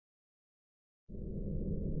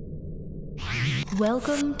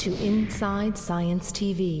Welcome to Inside Science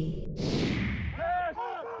TV.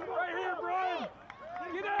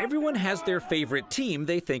 Everyone has their favorite team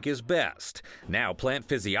they think is best. Now, plant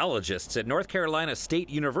physiologists at North Carolina State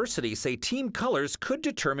University say team colors could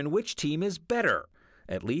determine which team is better,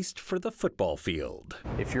 at least for the football field.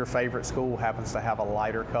 If your favorite school happens to have a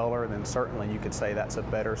lighter color, then certainly you could say that's a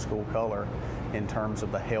better school color in terms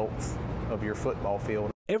of the health of your football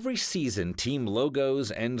field. Every season, team logos,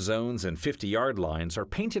 end zones, and 50-yard lines are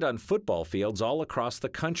painted on football fields all across the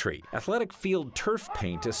country. Athletic field turf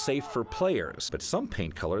paint is safe for players, but some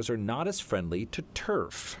paint colors are not as friendly to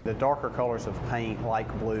turf. The darker colors of paint, like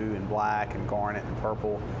blue and black and garnet and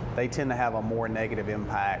purple, they tend to have a more negative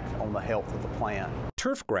impact on the health of the plant.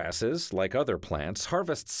 Turf grasses, like other plants,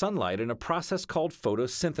 harvest sunlight in a process called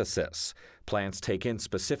photosynthesis. Plants take in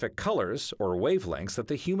specific colors or wavelengths that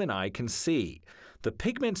the human eye can see. The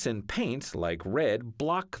pigments in paint, like red,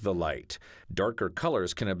 block the light. Darker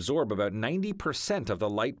colors can absorb about 90% of the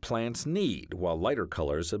light plants need, while lighter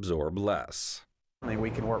colors absorb less.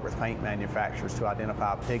 We can work with paint manufacturers to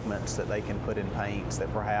identify pigments that they can put in paints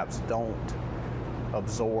that perhaps don't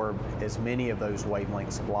absorb as many of those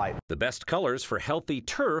wavelengths of light. The best colors for healthy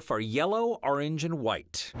turf are yellow, orange, and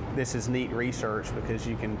white. This is neat research because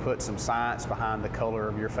you can put some science behind the color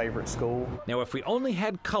of your favorite school. Now, if we only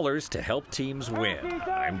had colors to help teams win.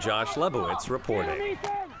 I'm Josh Lebowitz reporting.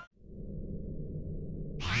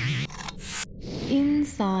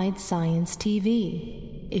 Inside Science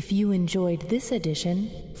TV. If you enjoyed this edition,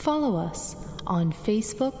 follow us on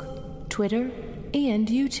Facebook, Twitter, and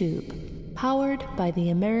YouTube. Powered by the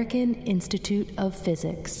American Institute of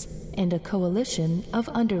Physics and a coalition of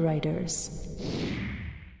underwriters.